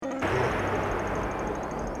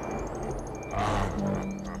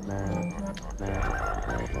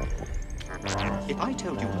If I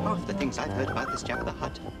told you half the things I've heard about this Jabba the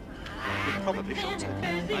Hutt, you'd probably shoot me.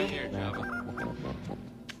 I hear Java.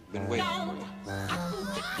 Been waiting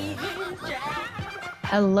for you.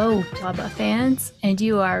 Hello, Blabba fans, and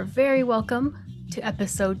you are very welcome to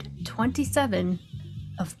episode 27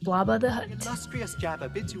 of Blabba the Hutt. Illustrious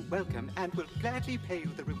Jabba bids you welcome and will gladly pay you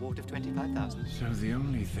the reward of 25,000. So the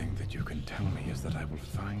only thing that you can tell me is that I will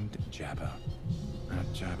find Jabba at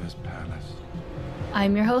Jabba's palace.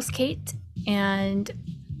 I'm your host, Kate, and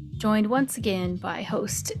joined once again by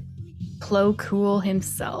host Plo Kool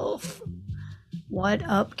himself. What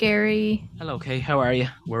up, Gary? Hello, Kay. How are you?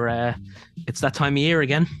 It's that time of year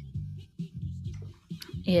again.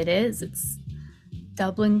 It is. It's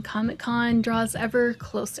Dublin Comic Con draws ever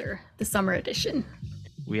closer, the summer edition.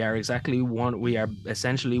 We are essentially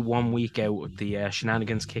 1 week out with the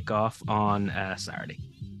shenanigans kick off on Saturday.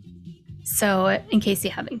 So, in case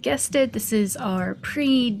you haven't guessed it, this is our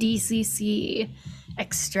pre-DCC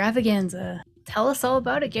extravaganza. Tell us all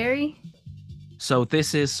about it, Gary. So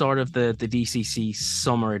this is sort of the DCC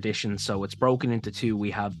summer edition. So it's broken into two.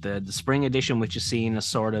 We have the spring edition, which is seen as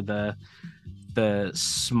sort of the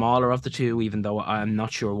smaller of the two, even though I'm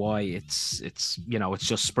not sure why. It's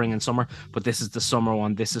just spring and summer, but this is the summer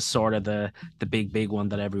one. This is sort of the big one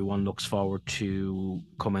that everyone looks forward to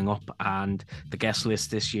coming up, and the guest list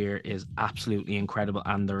this year is absolutely incredible,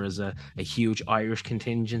 and there is a huge Irish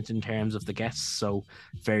contingent in terms of the guests, so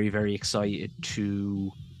very, very excited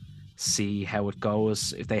to see how it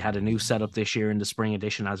goes. If they had a new setup this year in the spring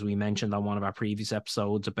edition, as we mentioned on one of our previous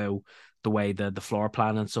episodes about the way the floor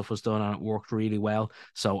plan and stuff was done, and it worked really well.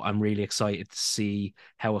 So I'm really excited to see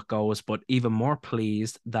how it goes, but even more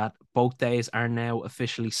pleased that both days are now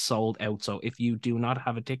officially sold out. So if you do not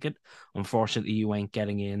have a ticket, unfortunately you ain't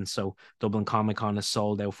getting in. So Dublin Comic Con is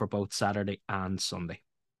sold out for both Saturday and Sunday.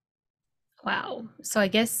 Wow. So I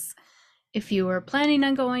guess if you were planning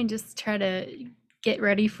on going, just try to get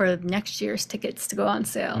ready for next year's tickets to go on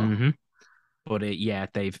sale. Mm-hmm. But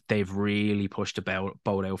they've really pushed the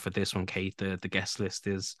boat out for this one, Kate. The guest list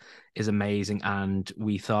is amazing, and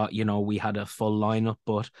we thought, we had a full lineup,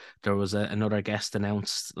 but there was another guest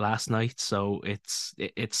announced last night, so it's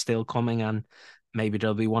still coming, and maybe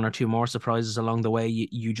there'll be one or two more surprises along the way.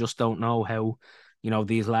 You just don't know how,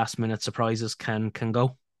 these last minute surprises can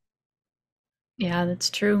go. Yeah,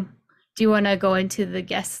 that's true. Do you want to go into the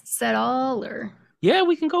guests at all, or? Yeah,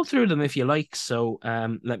 we can go through them if you like. So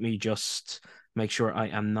let me just make sure I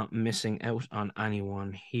am not missing out on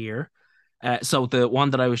anyone here. So the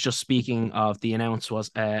one that I was just speaking of, the announce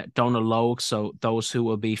was Donald Logue. So those who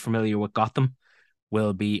will be familiar with Gotham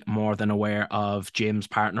will be more than aware of Jim's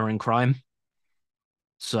partner in crime.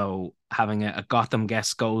 So having a Gotham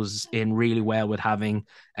guest goes in really well with having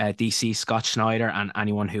DC Scott Snyder, and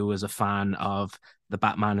anyone who is a fan of the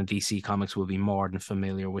Batman and DC comics will be more than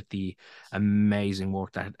familiar with the amazing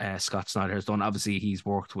work that Scott Snyder has done. Obviously, he's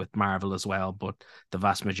worked with Marvel as well, but the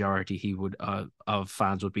vast majority of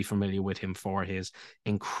fans would be familiar with him for his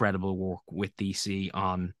incredible work with DC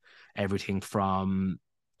on everything from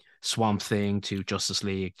Swamp Thing to Justice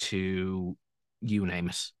League to you name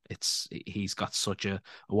it. He's got such a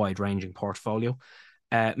wide-ranging portfolio.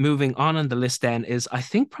 Moving on the list then is, I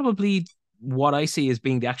think, probably what I see as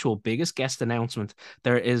being the actual biggest guest announcement.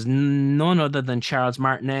 There is none other than Charles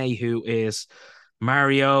Martinet, who is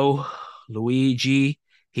Mario, Luigi.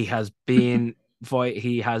 He has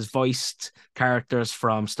voiced characters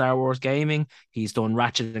from Star Wars gaming. He's done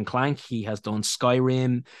Ratchet and Clank. He has done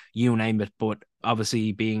Skyrim, you name it. But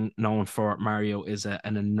obviously being known for Mario is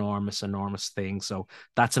an enormous thing. So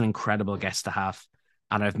that's an incredible guest to have.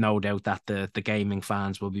 And I've no doubt that the gaming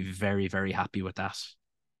fans will be very, very happy with that.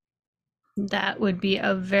 That would be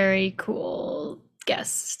a very cool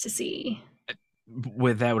guest to see.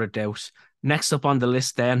 Without a doubt. Next up on the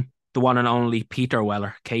list then, the one and only Peter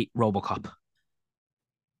Weller, Kate, RoboCop.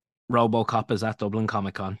 RoboCop is at Dublin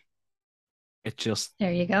Comic Con.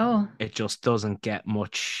 There you go. It just doesn't get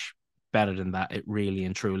much better than that. It really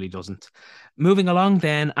and truly doesn't. Moving along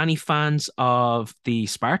then, any fans of the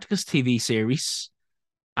Spartacus TV series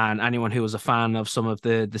and anyone who was a fan of some of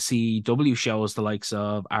the CW shows, the likes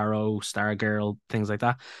of Arrow, Stargirl, things like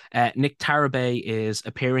that, Nick Tarabay is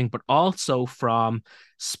appearing, but also from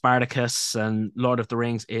Spartacus and Lord of the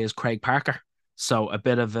Rings is Craig Parker. So a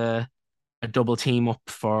bit of a double team up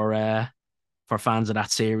for fans of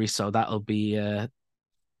that series. So that'll be a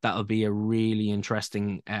really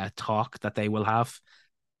interesting talk that they will have.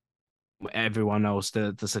 Everyone knows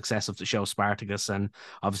the success of the show Spartacus, and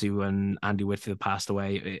obviously when Andy Whitfield passed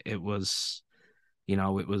away, it was you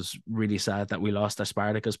know, it was really sad that we lost our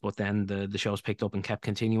Spartacus, but then the show's picked up and kept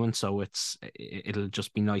continuing. So it'll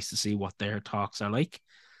just be nice to see what their talks are like.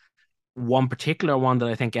 One particular one that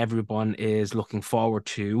I think everyone is looking forward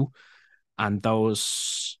to, and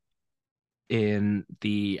those in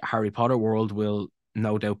the Harry Potter world will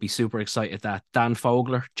no doubt be super excited that Dan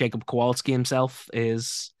Fogler, Jacob Kowalski himself,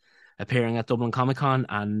 is appearing at Dublin Comic Con,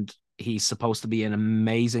 and he's supposed to be an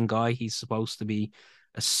amazing guy. He's supposed to be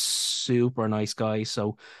a super nice guy.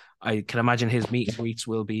 So I can imagine his meet and greets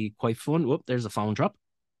will be quite fun. Whoop, there's a phone drop.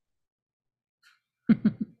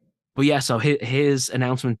 But yeah, so his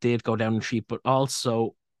announcement did go down the sheet, but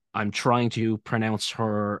also I'm trying to pronounce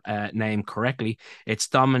her name correctly. It's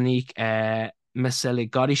Dominique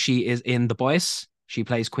Misseligotti. She is in The Boys. She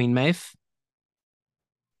plays Queen Maeve.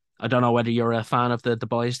 I don't know whether you're a fan of the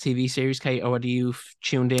Boys TV series, Kate, or whether you've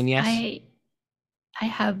tuned in yet. I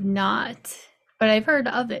have not, but I've heard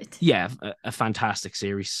of it. Yeah, a fantastic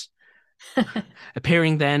series.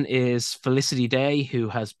 Appearing then is Felicity Day, who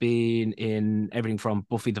has been in everything from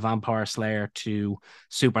Buffy the Vampire Slayer to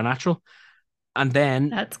Supernatural. And then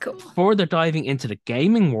that's cool. Further diving into the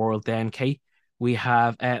gaming world, then, Kate, we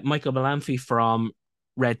have Michael Belanfi from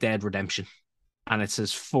Red Dead Redemption. And it's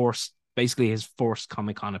his first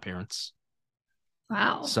Comic-Con appearance.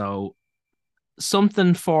 Wow. So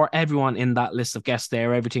something for everyone in that list of guests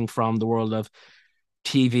there, everything from the world of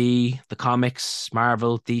TV, the comics,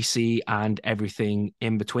 Marvel, DC, and everything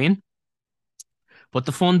in between. But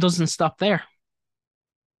the fun doesn't stop there.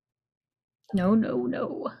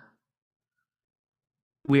 No.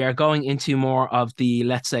 We are going into more of the,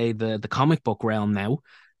 let's say, the comic book realm now,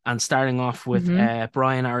 and starting off with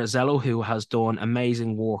Brian Arzello, who has done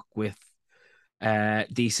amazing work with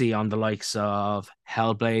DC on the likes of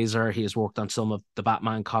Hellblazer. He has worked on some of the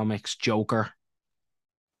Batman comics, Joker.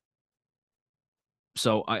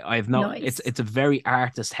 So I've nice. It's a very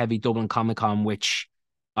artist heavy Dublin Comic Con, which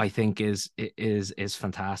I think is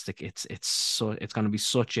fantastic. It's going to be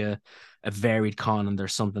such a varied con, and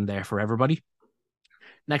there's something there for everybody.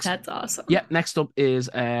 That's awesome. Yeah, next up is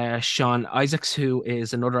Sean Isaacs, who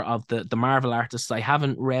is another of the Marvel artists. I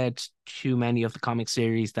haven't read too many of the comic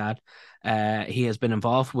series that he has been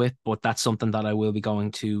involved with, but that's something that I will be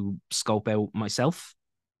going to scope out myself.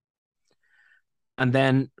 And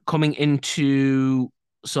then coming into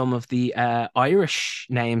some of the Irish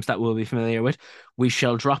names that we'll be familiar with, we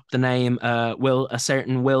shall drop the name a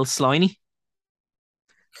certain Will Sliney.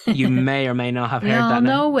 You may or may not have heard that name.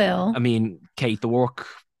 No, Will. I mean, Kate, the work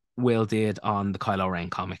Will did on the Kylo Ren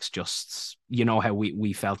comics, just, you know how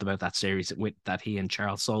we felt about that series with that he and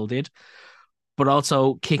Charles Soule did. But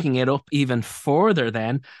also kicking it up even further,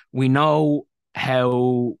 then we know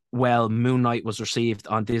how well Moon Knight was received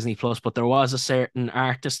on Disney Plus, but there was a certain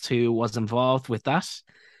artist who was involved with that,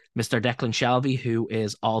 Mr. Declan Shalvey, who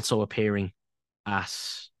is also appearing at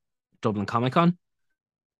Dublin Comic Con.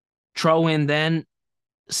 Throw in then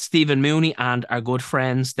Stephen Mooney and our good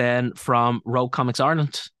friends then from Rogue Comics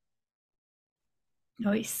Ireland.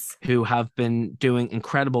 Nice. Who have been doing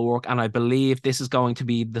incredible work, and I believe this is going to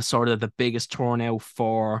be the sort of the biggest turnout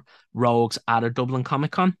for Rogues at a Dublin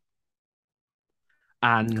Comic Con.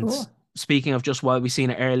 And cool. Speaking of just what we've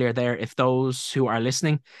seen earlier there, if those who are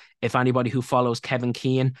listening, if anybody who follows Kevin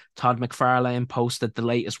Keane, Todd McFarlane posted the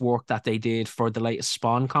latest work that they did for the latest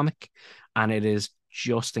Spawn comic, and it is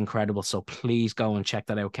just incredible. So please go and check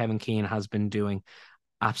that out. Kevin Keane has been doing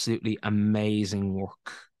absolutely amazing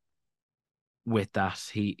work with that.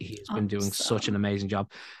 He has been doing such an amazing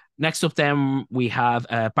job. Next up then we have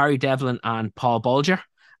Barry Devlin and Paul Bulger.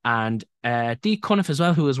 And Dee Cunniffe as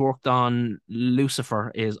well, who has worked on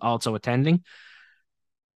Lucifer, is also attending.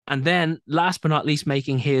 And then, last but not least,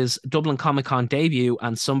 making his Dublin Comic Con debut,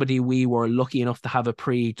 and somebody we were lucky enough to have a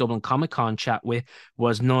pre-Dublin Comic Con chat with,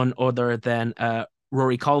 was none other than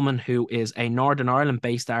Rory Coleman, who is a Northern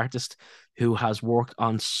Ireland-based artist who has worked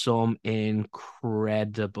on some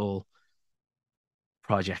incredible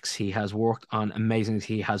projects. He has worked on amazing.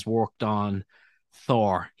 He has worked on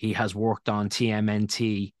Thor. He has worked on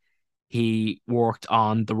TMNT. He worked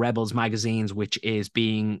on the Rebels magazines, which is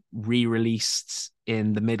being re-released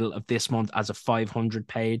in the middle of this month as a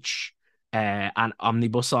 500-page an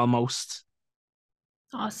omnibus almost.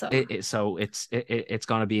 Awesome. So it's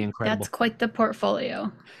going to be incredible. That's quite the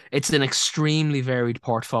portfolio. It's an extremely varied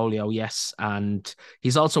portfolio, yes. And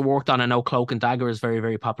he's also worked on, I know Cloak and Dagger is very,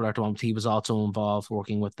 very popular at the moment. He was also involved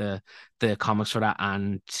working with the comics for that.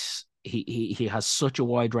 And he has such a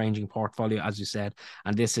wide ranging portfolio, as you said,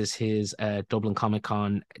 and this is his Dublin Comic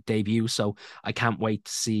Con debut. So I can't wait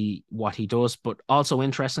to see what he does. But also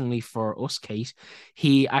interestingly for us, Kate,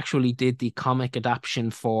 he actually did the comic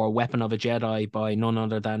adaptation for Weapon of a Jedi by none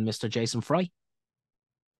other than Mr. Jason Fry.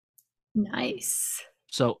 Nice.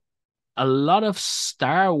 So a lot of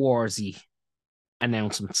Star Warsy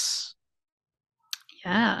announcements.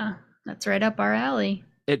 Yeah, that's right up our alley.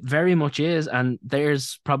 It very much is, and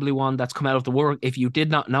there's probably one that's come out of the work. If you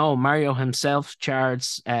did not know, Mario himself,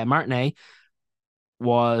 Charles Martinet,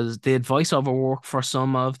 did voiceover work for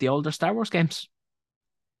some of the older Star Wars games.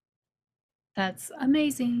 That's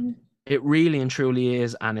amazing. It really and truly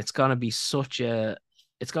is, and it's gonna be such a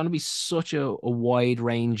wide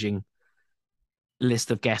ranging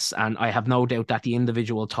list of guests, and I have no doubt that the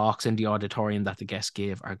individual talks in the auditorium that the guests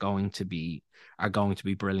give are going to be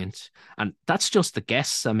brilliant. And that's just the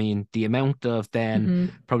guests. I mean, the amount of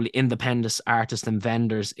then probably independent artists and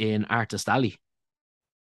vendors in Artist Alley.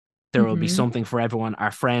 There will be something for everyone.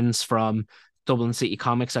 Our friends from Dublin City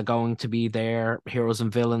Comics are going to be there. Heroes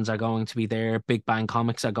and Villains are going to be there. Big Bang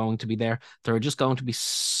Comics are going to be there. There are just going to be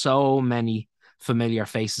so many familiar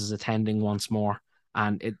faces attending once more.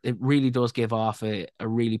 And it really does give off a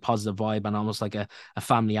really positive vibe and almost like a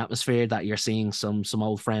family atmosphere that you're seeing some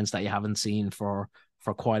old friends that you haven't seen for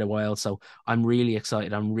quite a while. So I'm really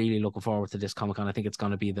excited. I'm really looking forward to this Comic-Con. I think it's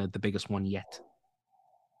going to be the biggest one yet.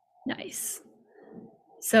 Nice.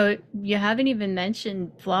 So you haven't even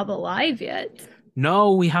mentioned Blob Alive yet.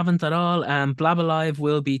 No, we haven't at all. Blab Alive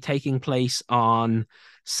will be taking place on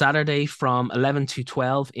Saturday from 11 to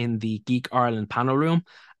 12 in the Geek Ireland panel room.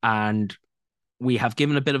 And we have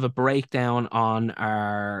given a bit of a breakdown on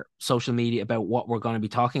our social media about what we're going to be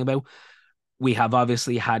talking about. We have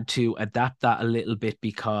obviously had to adapt that a little bit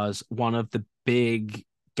because one of the big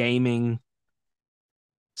gaming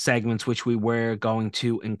segments which we were going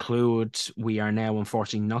to include, we are now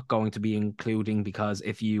unfortunately not going to be including, because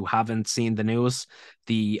if you haven't seen the news,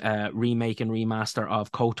 the remake and remaster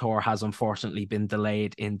of KOTOR has unfortunately been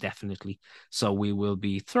delayed indefinitely. So we will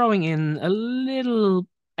be throwing in a little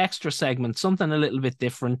extra segment, something a little bit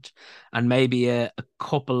different, and maybe a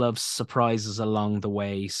couple of surprises along the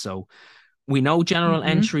way. So we know general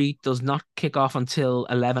entry does not kick off until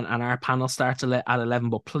 11 and our panel starts at 11,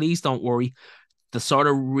 but please don't worry. The sort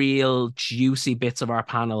of real juicy bits of our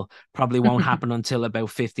panel probably won't happen until about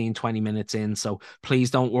 15-20 minutes in. So please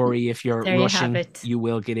don't worry if you're rushing, you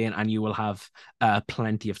will get in and you will have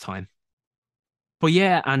plenty of time. But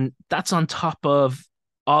yeah, and that's on top of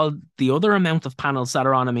all the other amount of panels that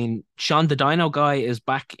are on. I mean, Sean the Dino Guy is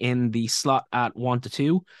back in the slot at 1 to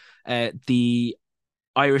 2. The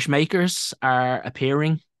Irish Makers are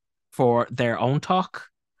appearing for their own talk.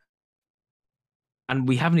 And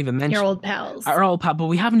we haven't even mentioned... Your old pals. Our old pal, but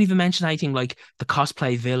we haven't even mentioned anything like the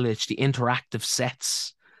cosplay village, the interactive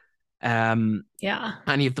sets, any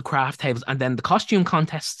of the craft tables, and then the costume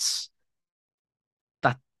contests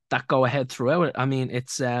that go ahead throughout it. I mean,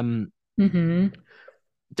 it's...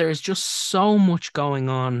 There's just so much going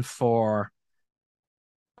on for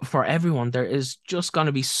everyone. There is just going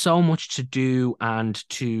to be so much to do and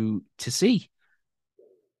to see.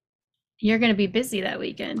 You're going to be busy that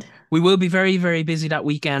weekend. We will be very, very busy that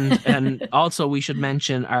weekend. And also we should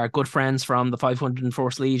mention our good friends from the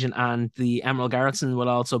 501st Legion and the Emerald Garrison will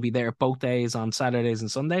also be there both days on Saturdays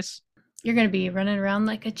and Sundays. You're going to be running around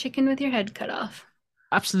like a chicken with your head cut off.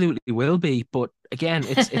 Absolutely will be. But again,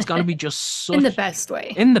 it's going to be just such... In the best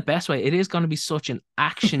way. In the best way. It is going to be such an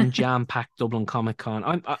action jam-packed Dublin Comic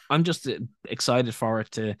Con. I'm just excited for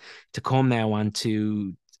it to come now and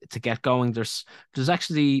to get going. There's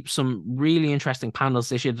actually some really interesting panels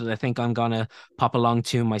this year that I think I'm gonna pop along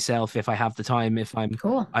to myself if I have the time, if I'm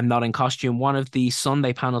not in costume. One of the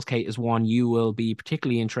Sunday panels, Kate, is one you will be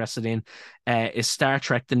particularly interested in, is Star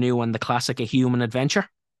Trek the New One, the classic A Human Adventure.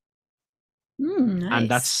 Nice. And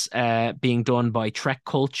that's being done by Trek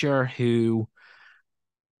Culture, who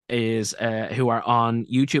are on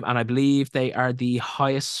YouTube, and I believe they are the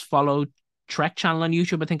highest followed Trek channel on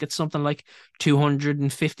YouTube. I think it's something like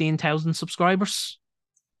 215,000 subscribers.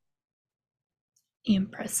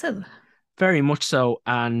 Impressive. Very much so.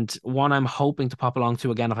 And one I'm hoping to pop along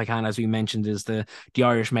to again, if I can, as we mentioned, is the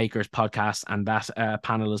Irish Makers podcast. And that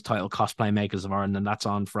panel is titled Cosplay Makers of Ireland. And that's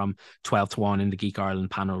on from 12 to 1 in the Geek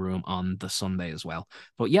Ireland panel room on the Sunday as well.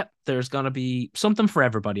 But yep, there's going to be something for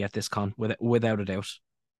everybody at this con, without a doubt.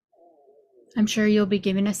 I'm sure you'll be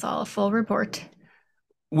giving us all a full report.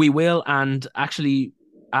 We will, and actually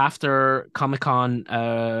after Comic-Con,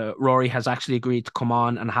 Rory has actually agreed to come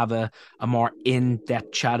on and have a more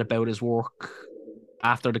in-depth chat about his work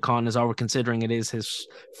after the con is over, considering it is his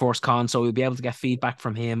first con. So we'll be able to get feedback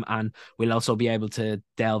from him, and we'll also be able to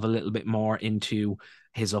delve a little bit more into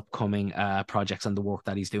his upcoming projects and the work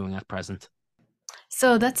that he's doing at present.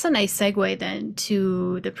 So that's a nice segue then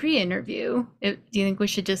to the pre-interview. Do you think we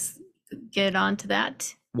should just get on to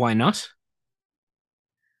that? Why not?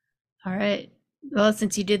 All right. Well,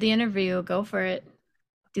 since you did the interview, go for it.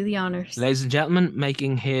 Do the honors. Ladies and gentlemen,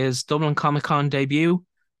 making his Dublin Comic Con debut,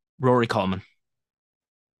 Rory Coleman.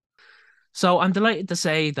 So I'm delighted to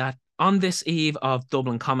say that on this eve of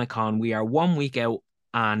Dublin Comic Con, we are 1 week out,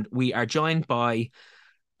 and we are joined by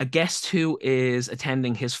a guest who is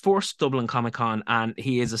attending his first Dublin Comic Con, and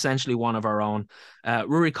he is essentially one of our own.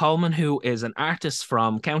 Rory Coleman, who is an artist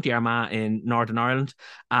from County Armagh in Northern Ireland.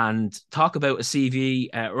 And talk about a CV.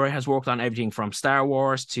 Rory has worked on everything from Star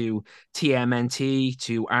Wars to TMNT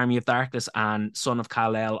to Army of Darkness and Son of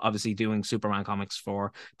Kal-El, obviously doing Superman comics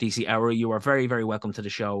for DC. Rory, you are very, very welcome to the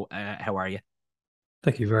show. How are you?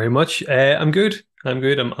 Thank you very much. I'm good.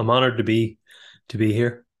 I'm honored to be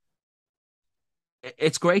here.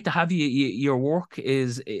 It's great to have you. Your work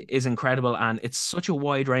is incredible, and it's such a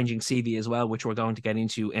wide-ranging CV as well, which we're going to get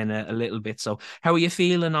into in a little bit. So how are you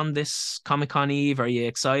feeling on this Comic-Con Eve? Are you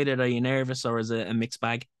excited? Are you nervous? Or is it a mixed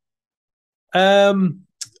bag? I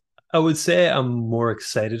would say I'm more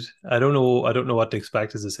excited. I don't know what to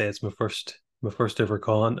expect. As I say, it's my first ever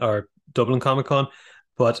con, or Dublin Comic Con,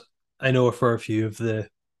 but I know for a few of the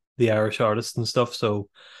Irish artists and stuff, so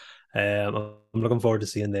I'm looking forward to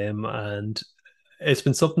seeing them. And it's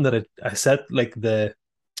been something that I set like the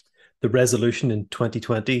resolution in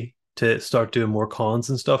 2020 to start doing more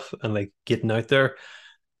cons and stuff, and like getting out there.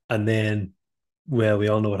 And then, well, we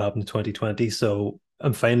all know what happened in 2020, so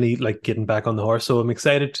I'm finally like getting back on the horse. So I'm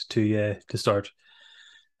excited to start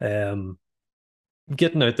getting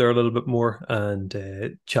out there a little bit more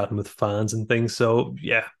and chatting with fans and things. So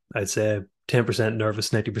yeah, I'd say 10%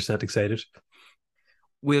 nervous, 90% excited.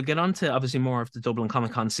 We'll get on to obviously more of the Dublin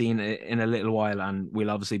Comic Con scene in a little while, and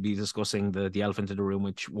we'll obviously be discussing the elephant in the room,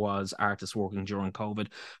 which was artists working during COVID.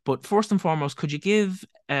 But first and foremost, could you give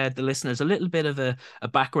the listeners a little bit of a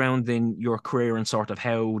background in your career and sort of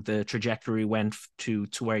how the trajectory went to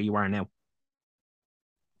where you are now?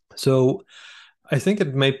 So I think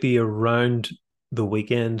it might be around the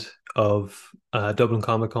weekend of Dublin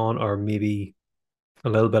Comic Con, or maybe a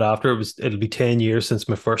little bit after. It'll be 10 years since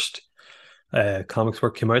my first comics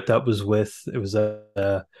work came out. It was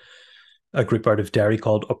a group out of Derry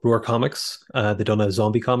called Uproar Comics. They done a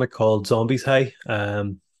zombie comic called Zombies High. I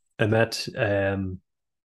met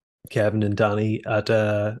Kevin and Danny at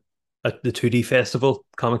the 2D festival,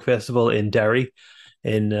 comic festival in Derry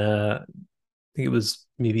in I think it was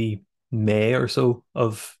maybe May or so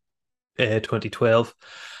of 2012,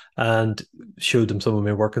 and showed them some of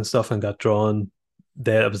my work and stuff, and got drawn.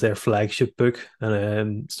 That was their flagship book,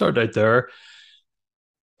 and started out there,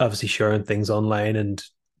 obviously sharing things online. And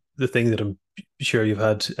the thing that I'm sure you've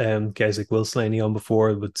had guys like Will Slaney on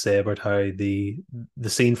before would say about how the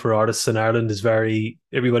scene for artists in Ireland is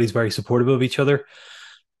everybody's very supportive of each other,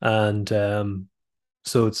 and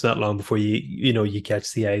so it's not long before you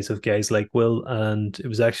catch the eyes of guys like Will. And it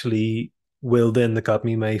was actually Will then that got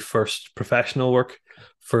me my first professional work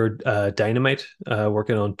for Dynamite,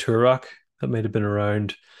 working on Turok. That might have been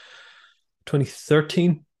around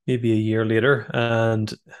 2013, maybe a year later.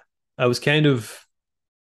 And I was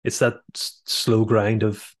it's that slow grind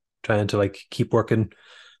of trying to like keep working,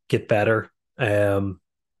 get better. The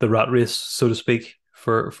rat race, so to speak,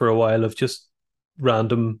 for a while of just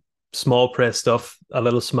random small press stuff, a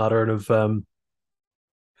little smattering of,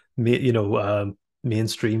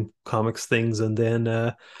 mainstream comics things. And then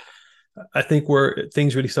I think where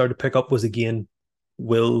things really started to pick up was, again,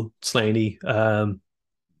 Will Slaney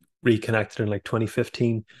reconnected in like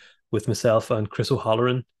 2015 with myself and Chris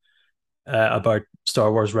O'Halloran about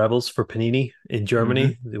Star Wars Rebels for Panini in Germany.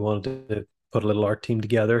 Mm-hmm. They wanted to put a little art team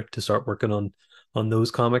together to start working on those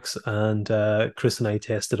comics, and Chris and I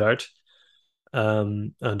tested out,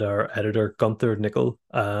 and our editor Gunther Nickel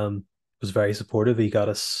was very supportive.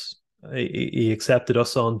 He accepted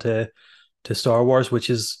us on to Star Wars, which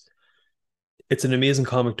it's an amazing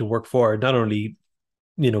comic to work for. Not only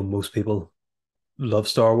most people love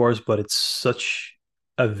Star Wars, but it's such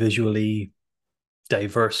a visually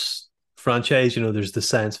diverse franchise. There's the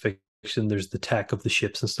science fiction, there's the tech of the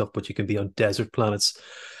ships and stuff, but you can be on desert planets.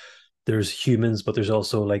 There's humans, but there's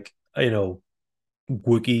also like,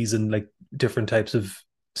 Wookiees and like different types of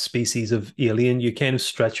species of alien. You kind of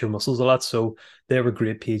stretch your muscles a lot. So they were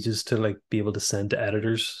great pages to like be able to send to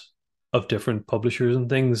editors of different publishers and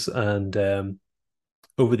things. And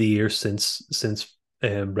over the years since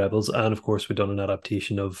Rebels, and of course we've done an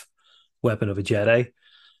adaptation of Weapon of a Jedi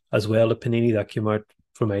as well at Panini that came out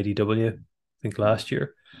from IDW, I think last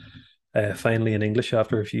year. Finally in English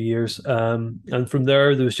after a few years. And from there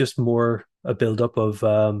was just more a build up of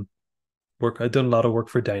work. I'd done a lot of work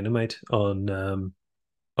for Dynamite on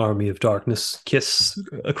Army of Darkness, Kiss,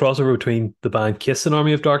 a crossover between the band Kiss and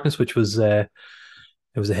Army of Darkness, which was it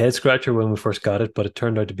was a head scratcher when we first got it, but it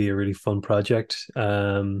turned out to be a really fun project.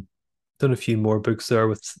 Done a few more books there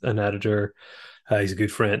with an editor. He's a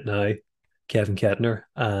good friend now, Kevin Kettner,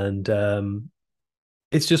 and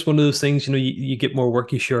it's just one of those things. You get more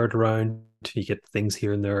work, you share it around, you get things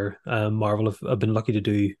here and there. Marvel I've been lucky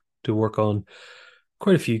to work on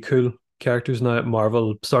quite a few cool characters now at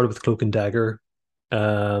Marvel. Started with Cloak and Dagger.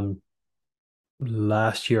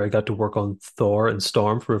 Last year I got to work on Thor and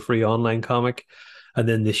Storm for a free online comic, and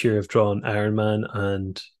then this year I've drawn Iron Man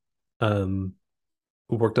and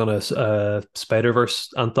worked on a Spider-Verse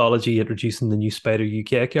anthology introducing the new Spider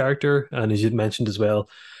UK character, and as you mentioned as well,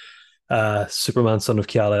 Superman Son of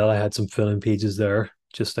Kal-El. I had some filling pages there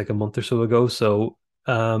just like a month or so ago. So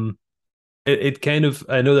it kind of,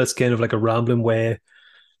 I know that's kind of like a rambling way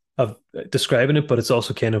of describing it, but it's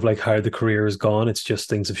also kind of like how the career has gone. It's just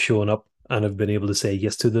things have shown up and I've been able to say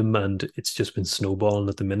yes to them, and it's just been snowballing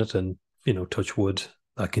at the minute, and touch wood,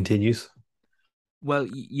 that continues. Well,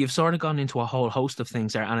 you've sort of gone into a whole host of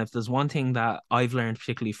things there. And if there's one thing that I've learned,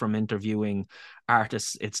 particularly from interviewing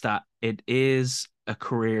artists, it's that it is a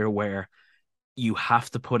career where you have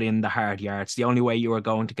to put in the hard yards. The only way you are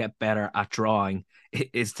going to get better at drawing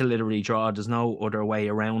is to literally draw. There's no other way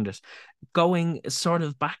around it. Going sort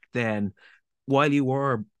of back then, while you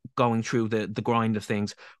were going through the grind of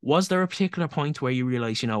things, was there a particular point where you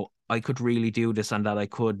realized, I could really do this and that I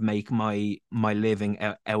could make my living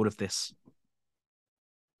out of this?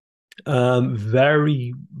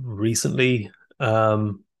 Very recently,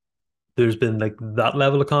 there's been like that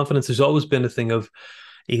level of confidence. There's always been a thing of,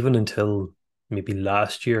 even until maybe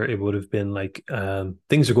last year, it would have been like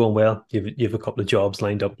things are going well. You've a couple of jobs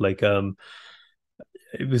lined up. Like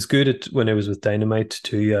it was good when I was with Dynamite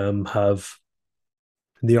to have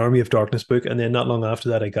the Army of Darkness book, and then not long after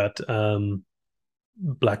that, I got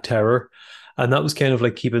Black Terror, and that was kind of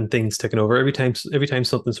like keeping things ticking over. Every time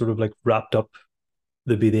something sort of like wrapped up,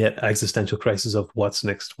 there'd be the existential crisis of what's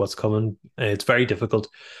next, what's coming. It's very difficult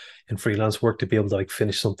in freelance work to be able to like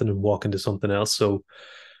finish something and walk into something else. So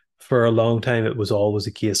for a long time, it was always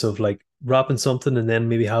a case of like wrapping something and then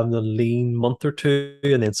maybe having a lean month or two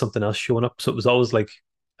and then something else showing up. So it was always like,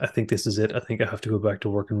 I think this is it. I think I have to go back to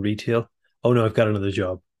work in retail. Oh no, I've got another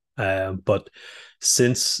job. But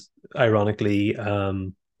since, ironically,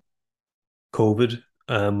 COVID,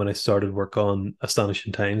 when I started work on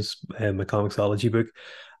Astonishing Times, my comicsology book,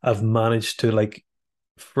 I've managed to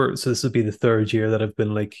so this will be the third year that I've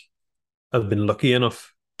been lucky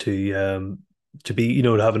enough to be,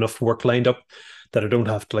 to have enough work lined up that I don't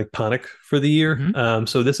have to like panic for the year. Mm-hmm.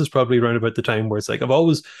 So this is probably around about the time where it's like I've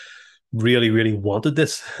always really, really wanted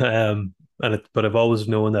this, but I've always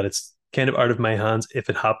known that it's kind of out of my hands if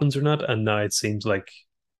it happens or not. And now it seems like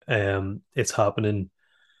it's happening.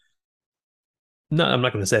 No, I'm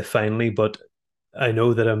not going to say finally, but I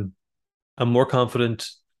know that I'm more confident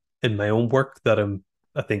in my own work, that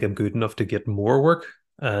I think I'm good enough to get more work,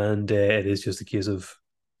 and it is just a case of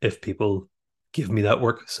if people give me that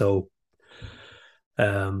work. So,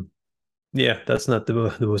 yeah, that's not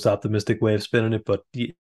the most optimistic way of spinning it, but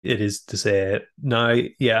it is to say now,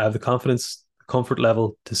 yeah, I have the confidence, comfort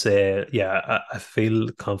level to say, yeah, I feel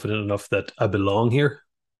confident enough that I belong here.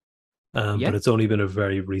 But it's only been a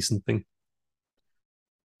very recent thing.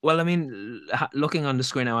 Well, I mean, looking on the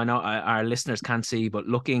screen now, I know our listeners can't see, but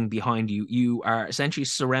looking behind you, you are essentially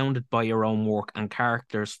surrounded by your own work and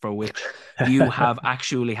characters for which you have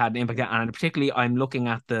actually had an impact. And particularly, I'm looking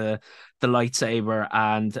at the lightsaber,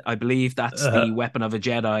 and I believe that's the Weapon of a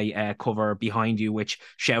Jedi cover behind you, which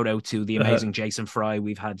shout out to the amazing Jason Fry.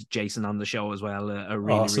 We've had Jason on the show as well, a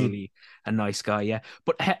really, awesome. really a nice guy. Yeah.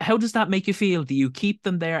 But how does that make you feel? Do you keep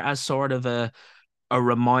them there as sort of a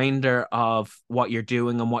reminder of what you're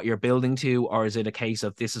doing and what you're building to, or is it a case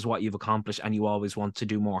of this is what you've accomplished and you always want to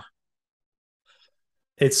do more?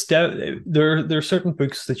 It's there are certain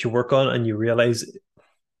books that you work on and you realize,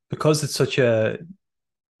 because it's such a,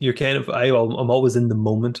 you're kind of, I'm always in the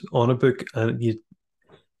moment on a book, and you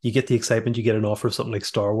get the excitement, you get an offer of something like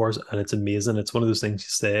Star Wars and it's amazing. It's one of those things you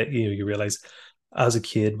say, you realize as a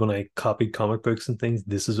kid when I copied comic books and things,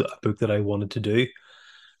 this is a book that I wanted to do.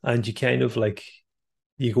 And you kind of like,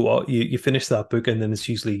 you go out, you finish that book, and then it's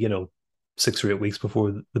usually 6 or 8 weeks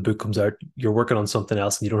before the book comes out. You're working on something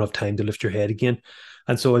else, and you don't have time to lift your head again.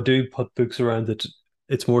 And so I do put books around that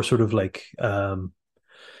it's more sort of like from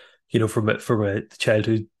a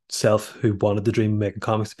childhood self who wanted the dream of making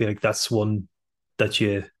comics, to be like, that's one that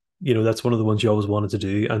that's one of the ones you always wanted to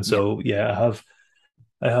do. And so yeah,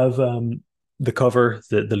 I have the cover,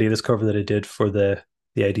 the latest cover that I did for the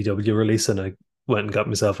IDW release, and I went and got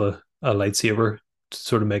myself a lightsaber to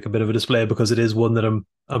sort of make a bit of a display, because it is one that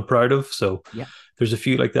I'm proud of. So Yeah. there's a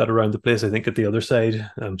few like that around the place. I think at the other side,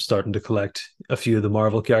 I'm starting to collect a few of the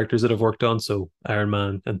Marvel characters that I've worked on. So Iron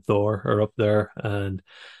Man and Thor are up there, and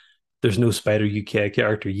there's no Spider UK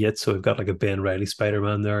character yet. So I've got like a Ben Reilly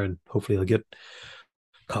Spider-Man there, and hopefully I'll get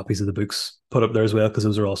copies of the books put up there as well, because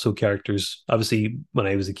those are also characters. Obviously, when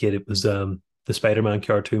I was a kid, it was the Spider-Man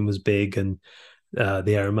cartoon was big, and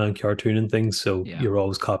the Iron Man cartoon and things. So you're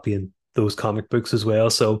always copying those comic books as well.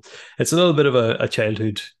 So it's a little bit of a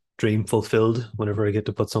childhood dream fulfilled whenever I get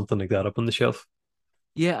to put something like that up on the shelf.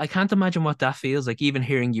 Yeah, I can't imagine what that feels like. Even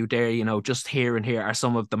hearing you there, just here and here are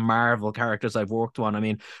some of the Marvel characters I've worked on. I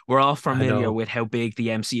mean, we're all familiar with how big the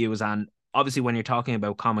MCU is, and obviously when you're talking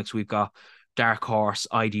about comics, we've got Dark Horse,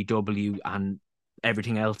 IDW, and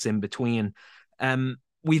everything else in between.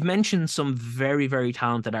 We've mentioned some very, very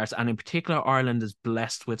talented artists, and in particular, Ireland is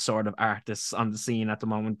blessed with sort of artists on the scene at the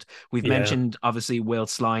moment. We've mentioned, obviously, Will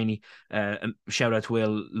Sliney. Shout out to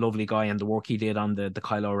Will, lovely guy, and the work he did on the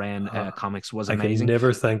Kylo Ren comics was amazing. I can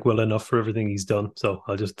never thank Will enough for everything he's done, so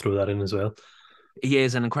I'll just throw that in as well. He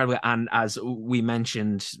is an incredible, and as we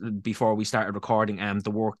mentioned before we started recording,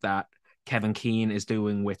 the work that Kevin Keane is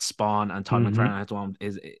doing with Spawn and Todd McFarlane at the moment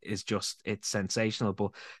is just, it's sensational.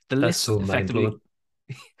 But the That's list so effectively,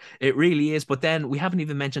 it really is. But then we haven't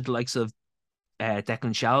even mentioned the likes of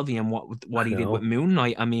Declan Shalvey and what he did with Moon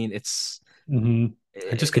Knight. I mean, it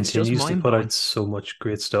just continues to put out so much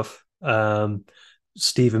great stuff.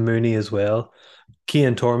 Stephen Mooney as well.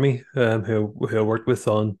 Cian Tormey, who I worked with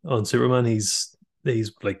on Superman, he's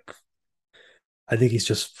like, I think he's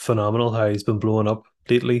just phenomenal how he's been blowing up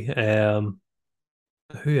lately.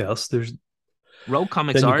 Who else? There's Rogue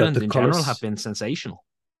Comics Ireland in general have been sensational.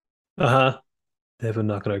 They've been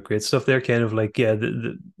knocking out great stuff. They're kind of like,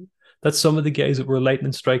 that's some of the guys that were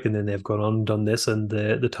lightning strike, and then they've gone on and done this, and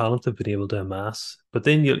the talent they've been able to amass. But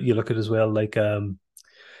then you look at as well, like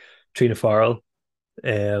Trina Farrell.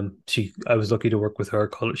 I was lucky to work with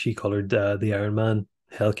her. She colored the Iron Man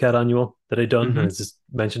Hellcat annual that I'd done. And as just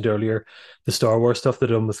mentioned earlier, the Star Wars stuff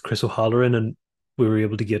that I done with Chris O'Halloran, and we were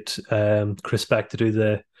able to get Chris back to do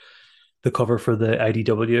the cover for the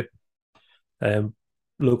IDW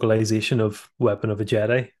localization of Weapon of a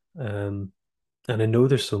Jedi. And I know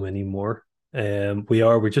there's so many more.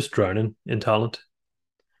 We're just drowning in talent.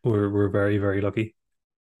 We're very, very lucky.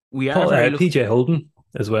 We are PJ Holden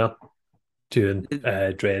as well, doing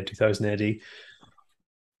Dread 2000 AD.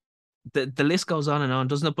 The list goes on and on,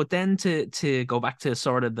 doesn't it? But then to go back to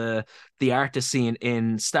sort of the artist scene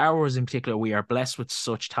in Star Wars in particular, we are blessed with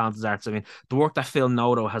such talented artists. I mean, the work that Phil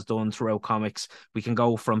Noto has done throughout comics, we can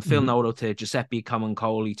go from Phil Noto to Giuseppe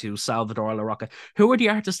Camuncoli to Salvador LaRocca. Who are the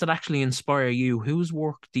artists that actually inspire you? Whose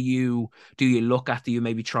work do you look at? Do you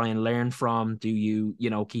maybe try and learn from? Do you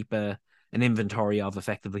keep an inventory of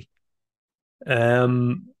effectively?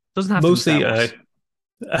 Doesn't have mostly to be Star Wars.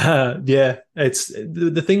 It's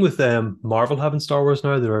the thing with Marvel having Star Wars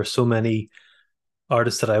now. There are so many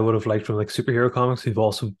artists that I would have liked from like superhero comics who've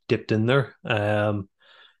also dipped in there.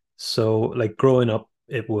 So like growing up,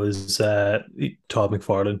 it was Todd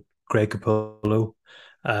McFarlane, Greg Capullo,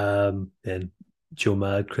 and Joe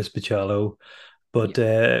Mad, Chris Bachalo. But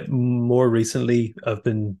more recently, I've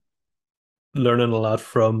been learning a lot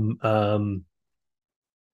from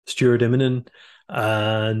Stuart Immonen,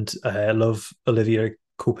 and I love Olivia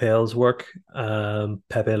Coppel's work,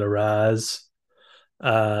 Pepe Larraz,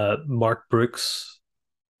 Mark Brooks.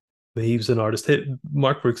 He was an artist.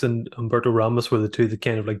 Mark Brooks and Humberto Ramos were the two that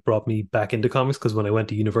kind of like brought me back into comics, because when I went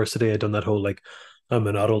to university, I'd done that whole like, I'm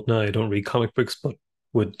an adult now, I don't read comic books, but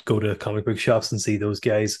would go to comic book shops and see those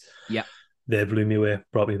guys. Yeah. They blew me away,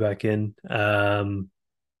 brought me back in.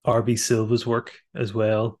 RB Silva's work as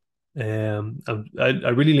well. I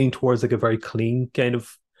really lean towards like a very clean kind of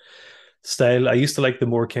style. I used to like the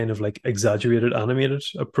more kind of like exaggerated animated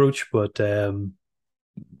approach, but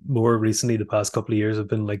more recently, the past couple of years, I've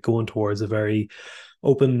been like going towards a very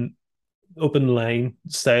open line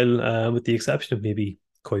style, with the exception of maybe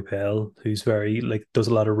Coipel, who's very like does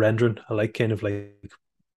a lot of rendering. I like kind of like a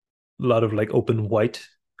lot of like open white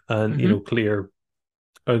and clear,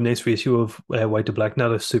 a nice ratio of white to black,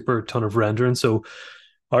 not a super ton of rendering. So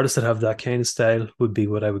artists that have that kind of style would be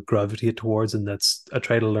what I would gravitate towards, and I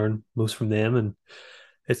try to learn most from them. And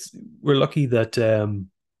we're lucky that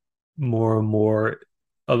more and more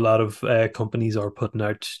a lot of companies are putting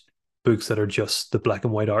out books that are just the black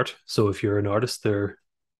and white art. So if you're an artist, they're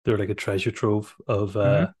like a treasure trove of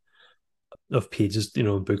pages,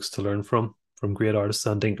 books to learn from great artists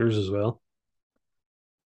and thinkers as well.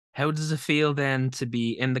 How does it feel then to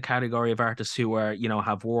be in the category of artists who are,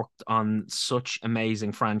 have worked on such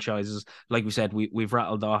amazing franchises? Like we said, we've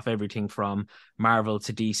rattled off everything from Marvel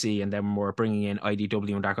to DC, and then we're bringing in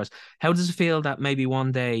IDW and Dark Horse. How does it feel that maybe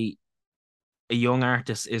one day a young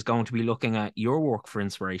artist is going to be looking at your work for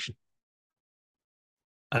inspiration?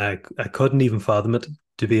 I couldn't even fathom it,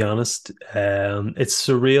 to be honest. It's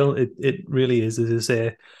surreal. It really is. As I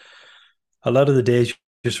say, a lot of the days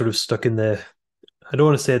you're sort of stuck in the, I don't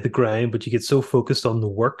want to say the grind, but you get so focused on the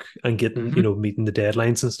work and getting, meeting the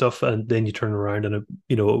deadlines and stuff, and then you turn around and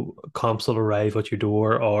comps will arrive at your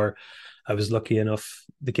door. Or I was lucky enough,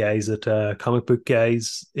 the guys at Comic Book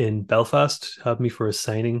Guys in Belfast had me for a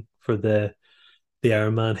signing for the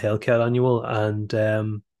Iron Man Hellcat annual,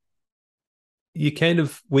 and you kind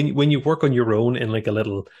of when you work on your own in like a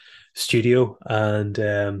little studio, and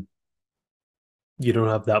you don't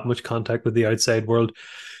have that much contact with the outside world,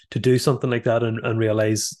 to do something like that and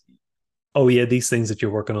realize, oh yeah, these things that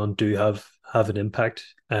you're working on do have an impact.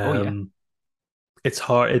 It's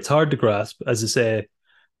hard to grasp. As I say,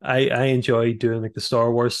 I enjoy doing like the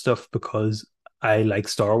Star Wars stuff because I like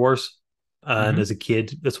Star Wars, and as a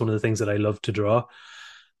kid, that's one of the things that I love to draw.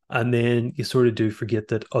 And then you sort of do forget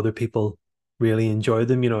that other people really enjoy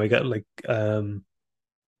them. I got like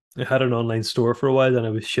I had an online store for a while, and I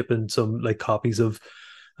was shipping some like copies of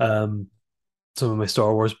some of my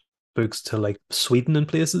Star Wars books to like Sweden and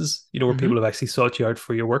places, where people have actually sought you out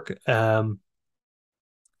for your work. I'm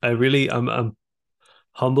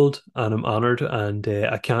humbled and I'm honored, and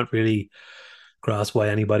I can't really grasp why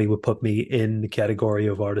anybody would put me in the category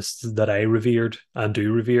of artists that I revered and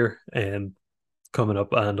do revere, coming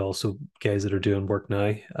up, and also guys that are doing work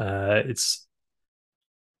now.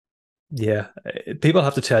 People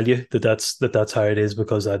have to tell you that's how it is,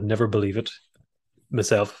 because I'd never believe it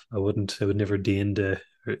myself. I would never deign to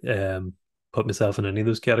put myself in any of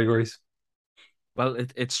those categories. Well,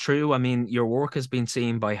 it's true. I mean, your work has been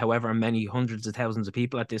seen by however many hundreds of thousands of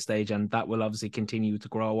people at this stage, and that will obviously continue to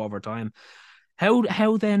grow over time.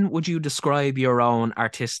 How then would you describe your own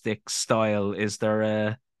artistic style? Is there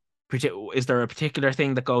a particular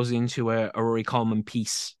thing that goes into a Rory Coleman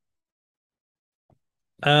piece?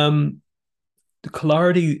 The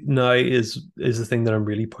clarity now is the thing that I'm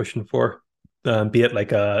really pushing for. Be it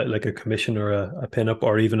like a commission or a pin-up,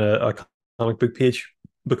 or even a comic book page,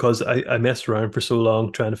 because I messed around for so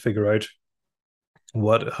long trying to figure out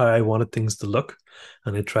how I wanted things to look,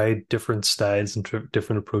 and I tried different styles and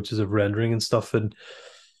different approaches of rendering and stuff. And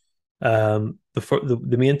the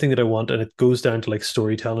main thing that I want, and it goes down to like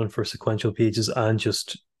storytelling for sequential pages, and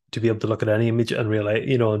just to be able to look at any image and realize,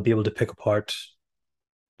 and be able to pick apart,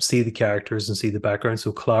 see the characters and see the background.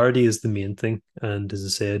 So clarity is the main thing. And as I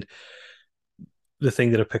said, the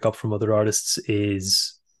thing that I pick up from other artists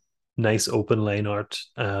is nice open line art,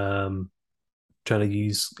 trying to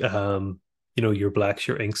use your blacks,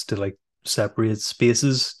 your inks to like separate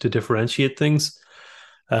spaces to differentiate things.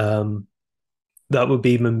 That would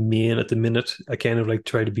be my main at the minute. I kind of like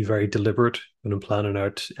try to be very deliberate when I'm planning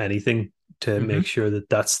out anything, to make sure that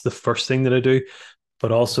that's the first thing that I do,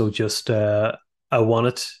 but also just I want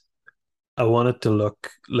it to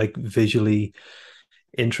look like visually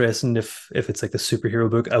interesting. If it's like a superhero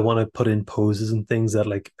book, I want to put in poses and things that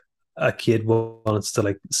like a kid wants to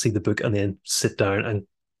like see the book and then sit down and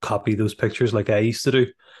copy those pictures like I used to do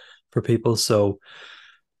for people. So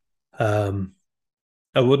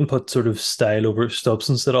I wouldn't put sort of style over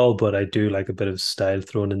substance at all, but I do like a bit of style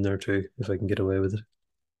thrown in there too, if I can get away with it.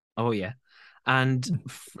 Oh yeah. And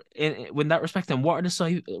in that respect, then, what are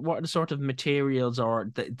the sort of materials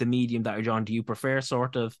or the medium that you're drawn? Do you prefer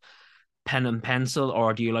sort of pen and pencil,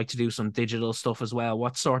 or do you like to do some digital stuff as well?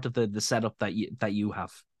 What's sort of the setup that you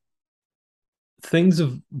have? Things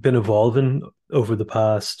have been evolving over the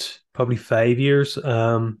past probably 5 years.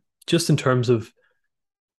 Just in terms of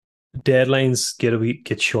deadlines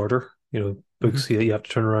get shorter. Books, you have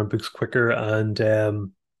to turn around books quicker, and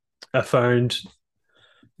I found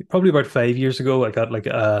probably about 5 years ago, I got like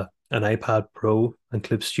an iPad Pro and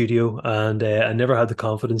Clip Studio, and I never had the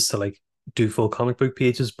confidence to like do full comic book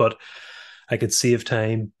pages, but I could save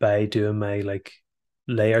time by doing my like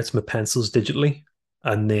layouts, my pencils digitally,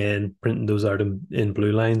 and then printing those out in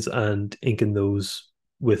blue lines and inking those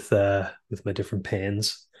with my different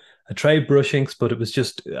pens. I tried brush inks, but it was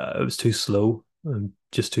too slow.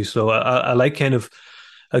 Just too slow. I like kind of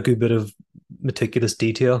a good bit of meticulous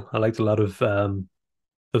detail. I liked a lot of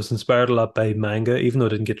I was inspired a lot by manga, even though I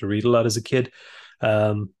didn't get to read a lot as a kid.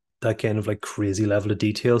 That kind of like crazy level of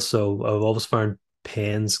detail. So I've always found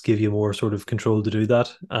pens give you more sort of control to do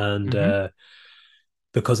that, and Mm-hmm.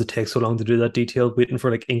 because it takes so long to do that detail, waiting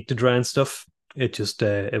for like ink to dry and stuff, it just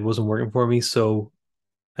it wasn't working for me. So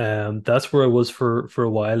that's where I was for a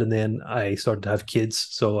while, and then I started to have kids.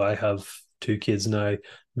 So I have two kids now.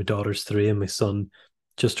 My daughter's 3, and my son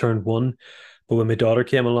just turned 1. But when my daughter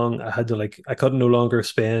came along, I couldn't no longer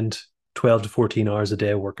spend 12 to 14 hours a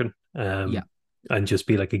day working, Yeah. and just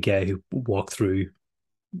be like a guy who walked through,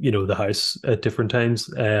 the house at different times.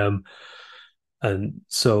 And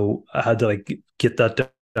so I had to like get that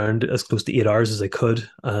down to as close to 8 hours as I could,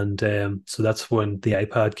 and so that's when the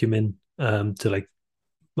iPad came in, to like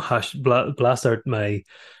blast out my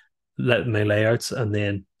layouts and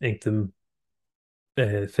then ink them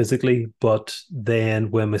physically. But then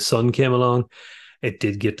when my son came along, it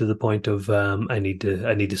did get to the point of I need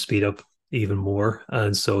to speed up even more,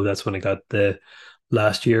 and so that's when I got the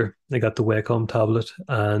last year I got the Wacom tablet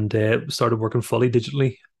and started working fully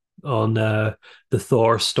digitally on the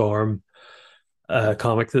Thor Storm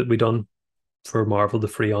comic that we done for Marvel, the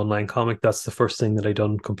free online comic. That's the first thing that I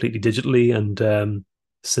done completely digitally, and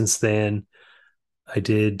since then I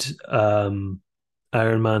did Iron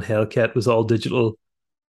Man Hellcat was all digital.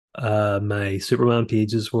 My Superman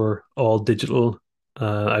pages were all digital.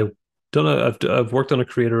 I've worked on a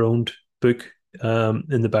creator owned book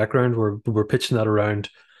in the background. We're pitching that around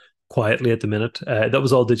quietly at the minute. That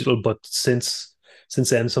was all digital, but since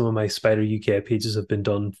then, some of my Spider UK pages have been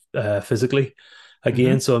done physically Mm-hmm.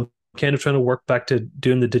 again. So I'm kind of trying to work back to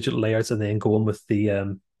doing the digital layouts and then going with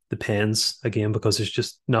the pens again, because there's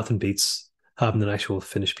just nothing beats having an actual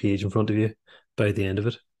finished page in front of you by the end of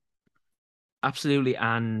it. Absolutely.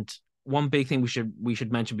 And one big thing we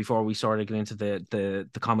should mention before we sort of get into the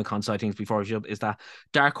Comic Con side things before we jump is that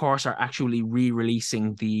Dark Horse are actually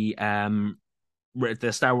re-releasing the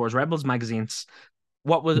Star Wars Rebels magazines.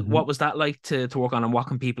 What was Mm-hmm. what was that like to work on, and what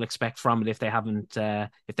can people expect from it if they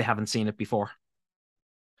haven't seen it before?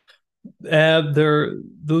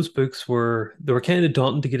 Those books they were kind of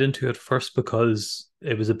daunting to get into at first because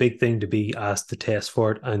it was a big thing to be asked to test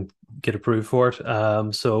for it and get approved for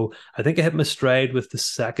it. So I think I hit my stride with the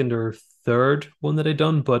second or third one that I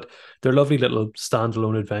done, but they're lovely little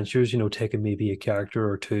standalone adventures. Taking maybe a character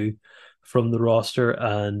or two from the roster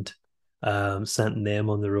and sending them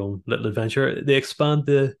on their own little adventure. They expand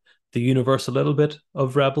the universe a little bit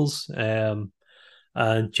of Rebels.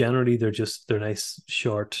 And generally they're nice,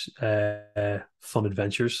 short, fun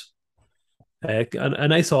adventures. A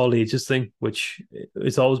nice all ages thing, which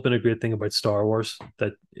it's always been a great thing about Star Wars,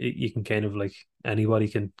 that you can kind of like anybody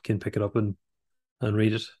can pick it up and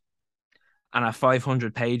read it. And at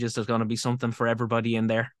 500 pages, there's going to be something for everybody in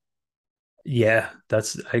there. Yeah,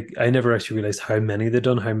 I never actually realized how many they've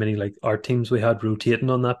done, how many like art teams we had rotating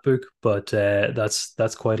on that book, but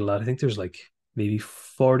that's quite a lot. I think there's like maybe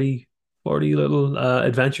 40 little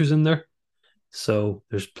adventures in there. So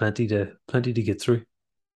there's plenty to get through.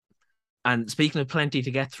 And speaking of plenty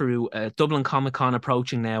to get through, Dublin Comic Con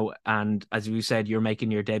approaching now, and as you said, you're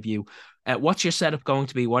making your debut. What's your setup going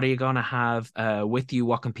to be? What are you going to have with you?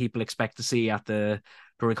 What can people expect to see at the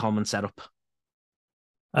Rick Holman setup?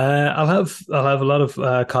 I'll have a lot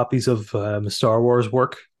of copies of Star Wars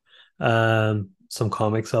work, some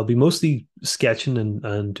comics. I'll be mostly sketching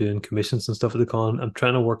and doing commissions and stuff at the con. I'm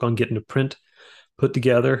trying to work on getting a print put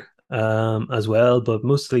together as well, but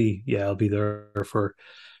mostly, yeah, I'll be there for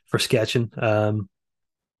sketching,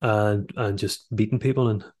 and just meeting people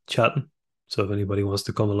and chatting. So if anybody wants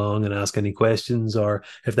to come along and ask any questions, or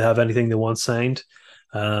if they have anything they want signed,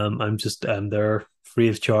 I'm there free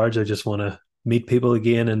of charge. I just want to meet people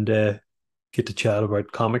again and get to chat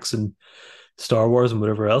about comics and Star Wars and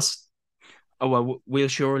whatever else. Oh well, we'll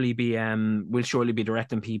surely be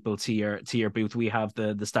directing people to your booth. We have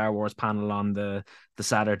the Star Wars panel on the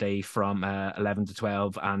Saturday from 11 to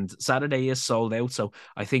 12, and Saturday is sold out. So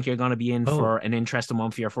I think you're going to be in Oh, for an interesting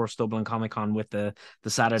one for your first Dublin Comic Con, with the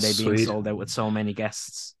Saturday being sweet. sold out with so many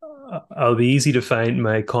guests. I'll be easy to find.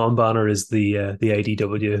 My con banner is the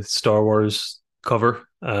IDW Star Wars cover.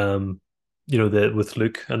 The with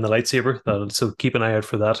Luke and the lightsaber. So keep an eye out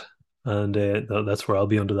for that, and that's where I'll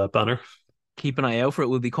be under that banner. Keep an eye out for it.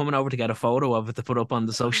 We'll be coming over to get a photo of it to put up on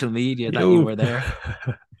the social media that you Yo, were there.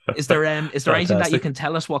 Is there anything that you fantastic. can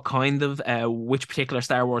tell us, what kind of which particular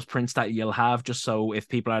Star Wars prints that you'll have, just so if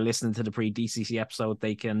people are listening to the pre DCC episode,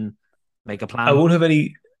 they can make a I plan? won't have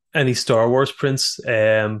any Star Wars prints,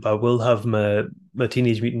 but I will have my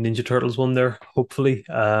Teenage Mutant Ninja Turtles one there. Hopefully,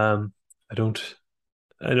 I don't.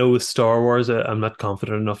 I know with Star Wars, I'm not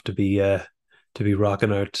confident enough to be to be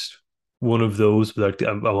rocking out one of those without.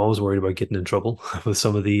 I'm always worried about getting in trouble with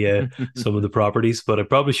some of the properties, but I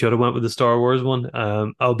probably should have went with the Star Wars one.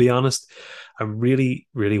 I'll be honest, I really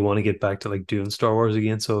really want to get back to like doing Star Wars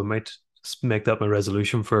again, so I might make that my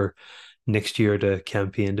resolution for next year to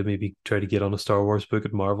campaign to maybe try to get on a Star Wars book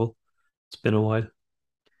at Marvel. It's been a while.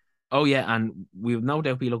 Oh yeah, and we'll no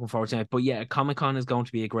doubt be looking forward to it. But yeah, Comic Con is going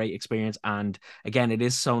to be a great experience, and again, it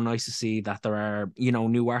is so nice to see that there are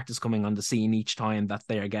new artists coming on the scene each time that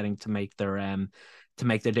they are getting to make their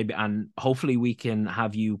debut, and hopefully we can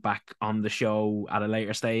have you back on the show at a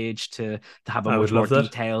later stage to have a I would much more love that.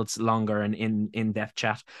 detailed, longer, and in-depth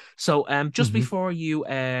chat. So just Hmm. before you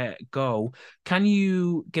go, can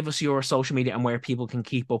you give us your social media and where people can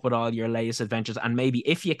keep up with all your latest adventures, and maybe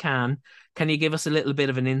if you can you give us a little bit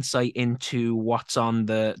of an insight into what's on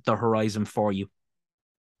the horizon for you?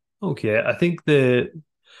 Okay, I think the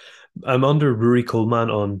I'm under Ruri Coleman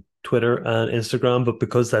on Twitter and Instagram, but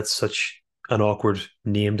because that's such an awkward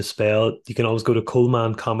name to spell, you can always go to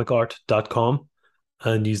colemancomic.com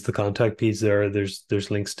and use the contact page there. There's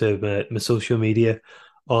links to my social media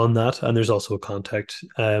on that, and there's also a contact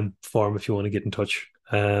form if you want to get in touch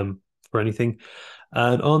for anything.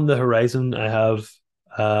 And on the horizon, I have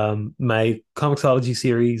my Comixology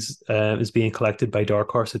series is being collected by Dark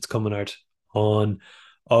Horse. It's coming out on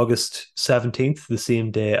August 17th, the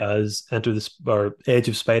same day as Enter the or Edge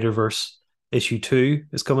of Spider Verse issue 2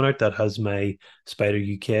 is coming out. That has my Spider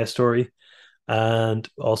UK story. And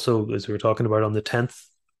also, as we were talking about, on the 10th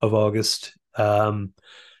of August,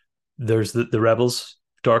 there's the Rebels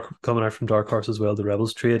Dark coming out from Dark Horse as well, the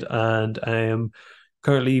Rebels trade. And I am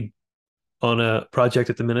currently on a project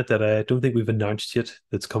at the minute that I don't think we've announced yet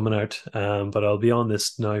that's coming out. But I'll be on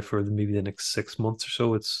this now for maybe the next 6 months or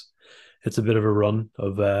so. It's a bit of a run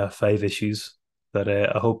of 5 issues that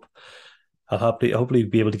I hope I'll hopefully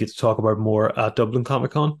be able to get to talk about more at Dublin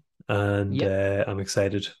Comic Con, and Yep. I'm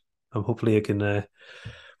excited. Hopefully I can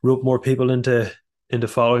rope more people into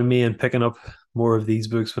following me and picking up more of these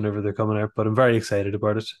books whenever they're coming out. But I'm very excited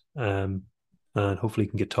about it, and hopefully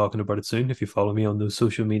can get talking about it soon if you follow me on those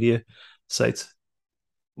social media sites.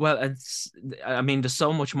 Well, I mean, there's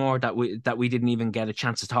so much more that we didn't even get a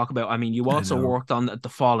chance to talk about. I mean, you I also know. worked on the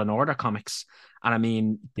Fallen Order comics, and I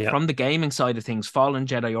mean, Yeah. from the gaming side of things, Fallen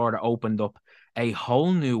Jedi Order opened up a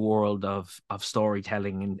whole new world of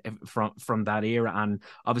storytelling and from that era, and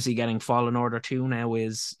obviously getting Fallen Order 2 now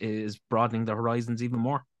is broadening the horizons even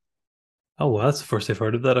more. Oh well, that's the first I've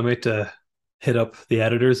heard of that. I might hit up the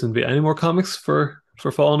editors and be any more comics for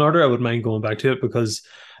Fallen Order. I wouldn't mind going back to it because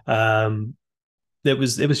um it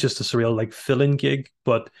was just a surreal like fill-in gig,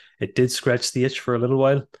 but it did scratch the itch for a little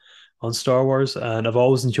while on Star Wars, and I've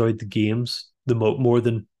always enjoyed the games more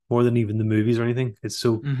than even the movies or anything. It's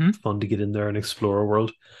so Mm-hmm. fun to get in there and explore a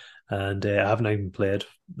world. And I haven't even played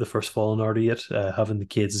the first Fallen Order yet. Having the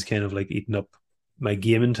kids is kind of like eating up my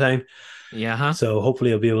gaming time. Yeah, huh? So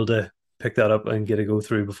hopefully I'll be able to pick that up and get a go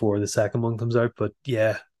through before the second one comes out. But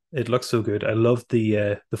yeah, it looks so good. I love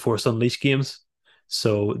the Force Unleashed games.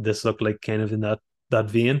 So this looked like kind of in that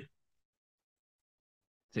vein.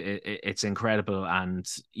 It's incredible, and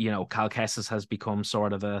Cal Kestis has become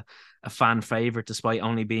sort of a fan favorite despite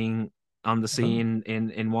only being on the Oh, scene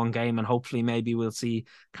in one game, and hopefully maybe we'll see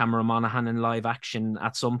Cameron Monaghan in live action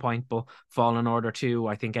at some point. But Fallen Order 2,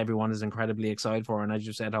 I think everyone is incredibly excited for, and as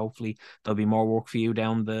you said, hopefully there'll be more work for you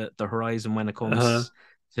down the horizon when it uh, comes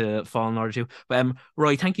to Fallen Order 2. But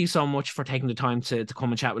Roy, thank you so much for taking the time to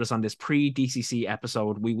come and chat with us on this pre-DCC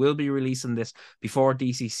episode. We will be releasing this before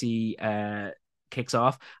DCC kicks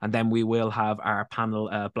off, and then we will have our panel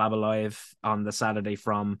Blabber Live on the Saturday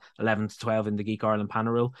from 11 to 12 in the Geek Ireland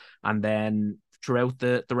panel room, and then throughout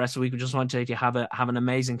the rest of the week, we just want to say to you have an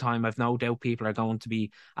amazing time. I've no doubt people are going to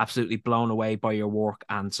be absolutely blown away by your work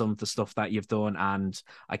and some of the stuff that you've done, and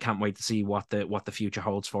I can't wait to see what the future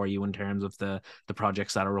holds for you in terms of the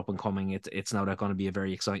projects that are up and coming. It's now going to be a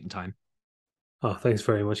very exciting time. oh, thanks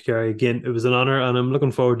very much, Gary. Again, it was an honor, and I'm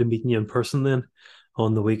looking forward to meeting you in person then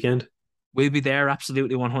on the weekend. We'll be there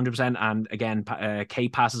absolutely 100%. And again,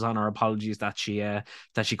 Kate passes on her apologies that she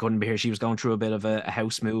couldn't be here. She was going through a bit of a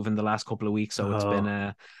house move in the last couple of weeks, so it's been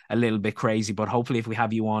Oh, a little bit crazy. But hopefully, if we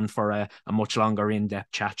have you on for a much longer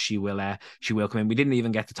in-depth chat, she will come in. We didn't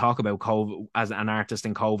even get to talk about COVID as an artist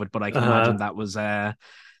in COVID, but I can imagine uh,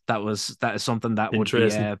 that is something that would be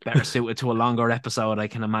interesting. better suited to a longer episode. I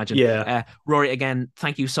can imagine. Yeah, Rory, again,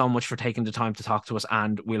 thank you so much for taking the time to talk to us,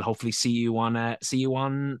 and we'll hopefully see you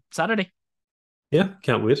on Saturday. yeah,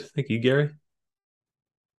 can't wait. Thank you, Gary.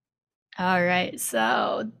 All right,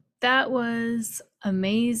 so that was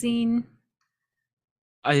amazing.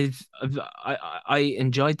 I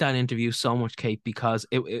enjoyed that interview so much, Kate, because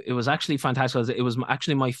it was actually fantastic. It was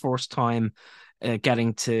actually my first time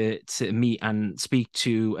getting to meet and speak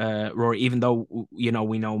to Rory, even though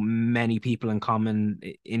we know many people in common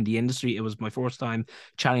in the industry. It was my first time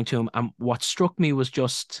chatting to him, and what struck me was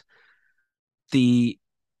just the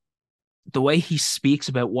way he speaks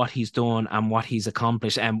about what he's done and what he's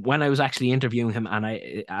accomplished. And when I was actually interviewing him,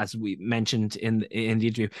 and as we mentioned in the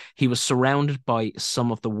interview, he was surrounded by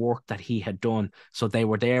some of the work that he had done. So they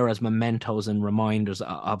were there as mementos and reminders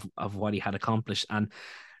of what he had accomplished. And,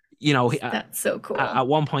 That's so cool. At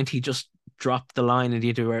one point he just dropped the line in the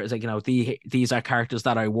interview where it's like, these are characters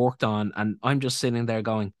that I worked on. And I'm just sitting there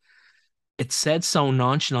going, it's said so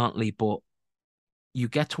nonchalantly, but you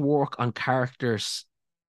get to work on characters,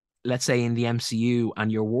 let's say in the MCU,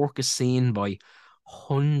 and your work is seen by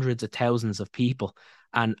hundreds of thousands of people.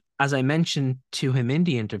 And as I mentioned to him in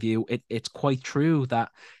the interview, it's quite true that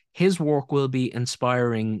his work will be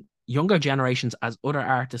inspiring younger generations as other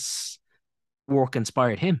artists' work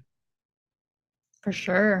inspired him. For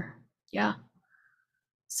sure. Yeah.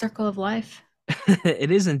 Circle of life.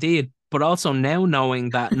 It is indeed. But also now knowing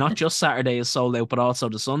that not just Saturday is sold out, but also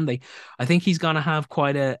the Sunday, I think he's going to have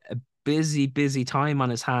quite a busy time on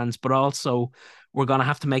his hands. But also we're going to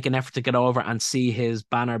have to make an effort to get over and see his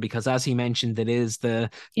banner, because as he mentioned, it is the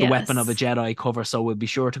Weapon of a Jedi cover. So we'll be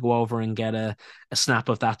sure to go over and get a snap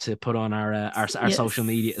of that to put on our social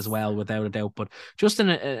media as well, without a doubt. But just an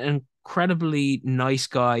incredibly nice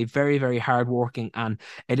guy, very, very hardworking. And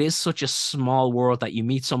it is such a small world that you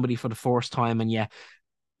meet somebody for the first time, and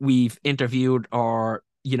we've interviewed or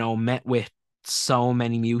met with so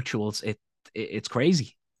many mutuals. It's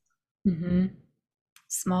crazy. Mm-hmm.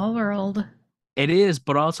 Small world. It is,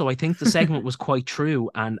 but also I think the segment was quite true.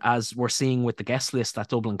 And as we're seeing with the guest list at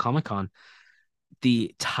Dublin Comic Con,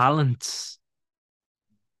 the talents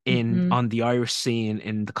on the Irish scene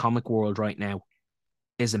in the comic world right now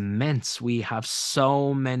is immense. We have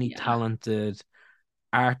so many talented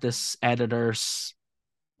artists, editors,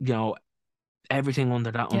 everything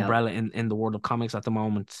under that umbrella in the world of comics at the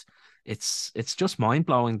moment. It's just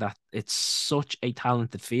mind-blowing that it's such a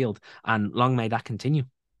talented field, and long may that continue.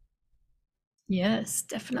 Yes,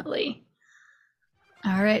 definitely.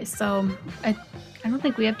 All right, so I don't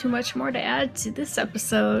think we have too much more to add to this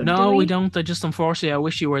episode. No, we don't. Unfortunately, I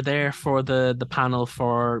wish you were there for the panel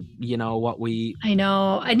for what we. I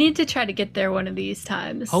know. I need to try to get there one of these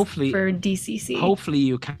times. Hopefully for DCC. Hopefully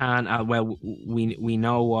you can. Well, we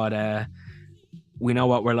know what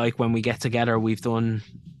we're like when we get together. We've done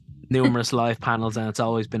numerous live panels, and it's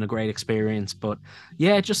always been a great experience. But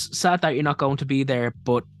yeah, just sad that you're not going to be there.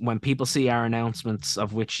 But when people see our announcements,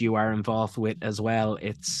 of which you are involved with as well,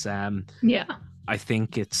 it's I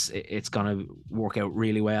think it's gonna work out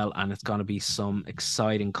really well, and it's gonna be some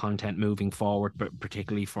exciting content moving forward, but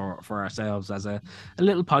particularly for ourselves as a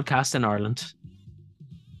little podcast in Ireland.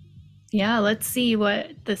 Yeah, let's see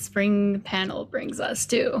what the spring panel brings us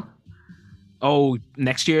to. Oh,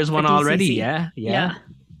 next year's one already. Yeah.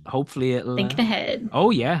 Hopefully it'll thinking ahead. Oh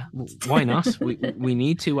yeah, why not? we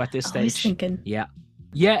need to at this Always stage. Thinking. Yeah.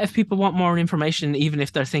 If people want more information, even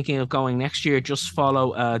if they're thinking of going next year, just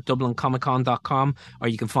follow DublinComicCon.com, or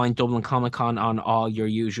you can find Dublin Comic Con on all your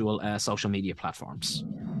usual social media platforms.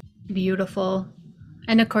 Beautiful.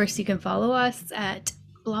 And of course you can follow us at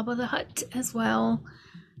Blabba the Hut as well.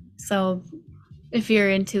 So if you're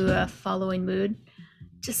into a following mood,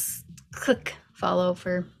 just click follow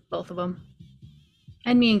for both of them.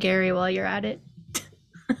 And me and Gary while you're at it.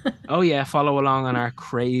 Oh yeah, follow along on our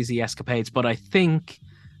crazy escapades. But I think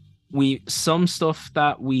some stuff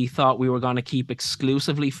that we thought we were going to keep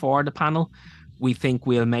exclusively for the panel, we think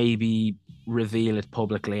we'll maybe reveal it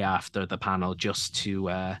publicly after the panel, just to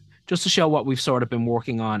show what we've sort of been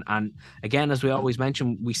working on. And again, as we always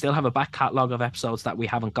mention, we still have a back catalogue of episodes that we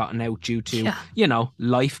haven't gotten out due to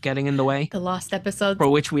life getting in the way. The lost episodes, for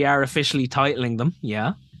which we are officially titling them.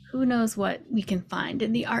 Yeah. Who knows what we can find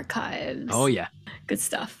in the archives. Oh, yeah. Good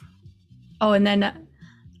stuff. Oh, and then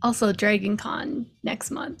also Dragon Con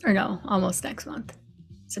next month. Or no, almost next month.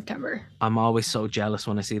 September. I'm always so jealous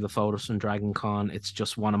when I see the photos from Dragon Con. It's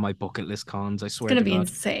just one of my bucket list cons, I swear to God. It's going to be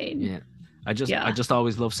insane. Yeah. I just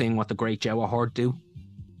always love seeing what the great Jawa Horde do.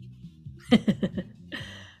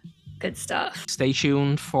 Good stuff. Stay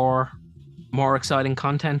tuned for more exciting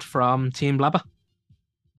content from Team Blabba.